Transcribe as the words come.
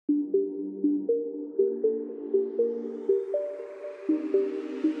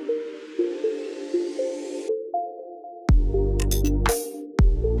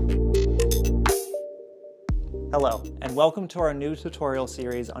Hello, and welcome to our new tutorial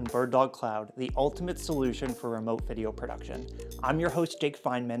series on BirdDog Cloud, the ultimate solution for remote video production. I'm your host, Jake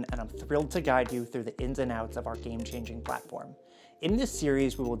Fineman, and I'm thrilled to guide you through the ins and outs of our game-changing platform. In this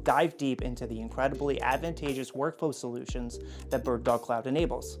series, we will dive deep into the incredibly advantageous workflow solutions that BirdDog Cloud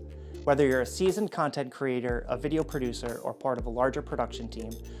enables. Whether you're a seasoned content creator, a video producer, or part of a larger production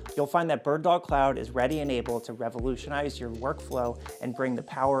team, you'll find that BirdDog Cloud is ready and able to revolutionize your workflow and bring the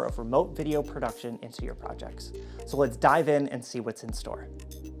power of remote video production into your projects. So let's dive in and see what's in store.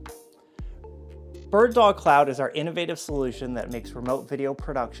 BirdDog Cloud is our innovative solution that makes remote video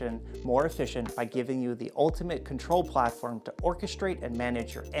production more efficient by giving you the ultimate control platform to orchestrate and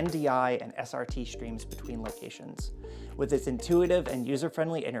manage your NDI and SRT streams between locations. With its intuitive and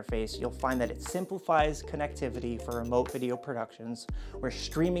user-friendly interface, you'll find that it simplifies connectivity for remote video productions, where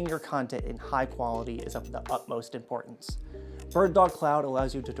streaming your content in high quality is of the utmost importance. BirdDog Cloud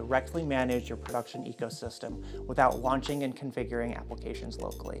allows you to directly manage your production ecosystem without launching and configuring applications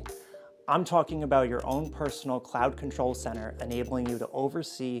locally. I'm talking about your own personal cloud control center, enabling you to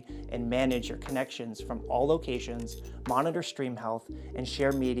oversee and manage your connections from all locations, monitor stream health, and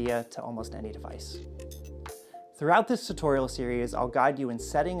share media to almost any device. Throughout this tutorial series, I'll guide you in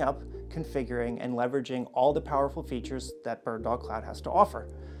setting up, configuring, and leveraging all the powerful features that BirdDog Cloud has to offer.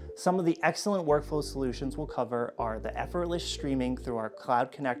 Some of the excellent workflow solutions we'll cover are the effortless streaming through our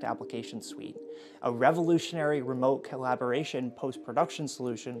Cloud Connect application suite, a revolutionary remote collaboration post-production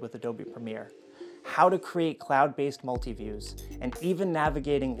solution with Adobe Premiere, how to create cloud-based multi-views, and even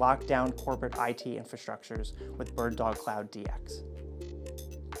navigating lockdown corporate IT infrastructures with BirdDog Cloud DX.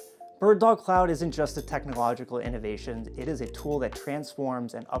 BirdDog Cloud isn't just a technological innovation, it is a tool that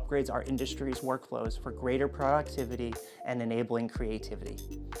transforms and upgrades our industry's workflows for greater productivity and enabling creativity.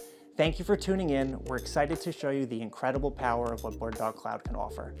 Thank you for tuning in. We're excited to show you the incredible power of what BirdDog Cloud can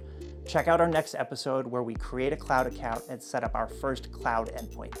offer. Check out our next episode where we create a cloud account and set up our first cloud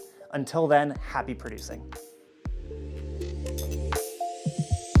endpoint. Until then, happy producing.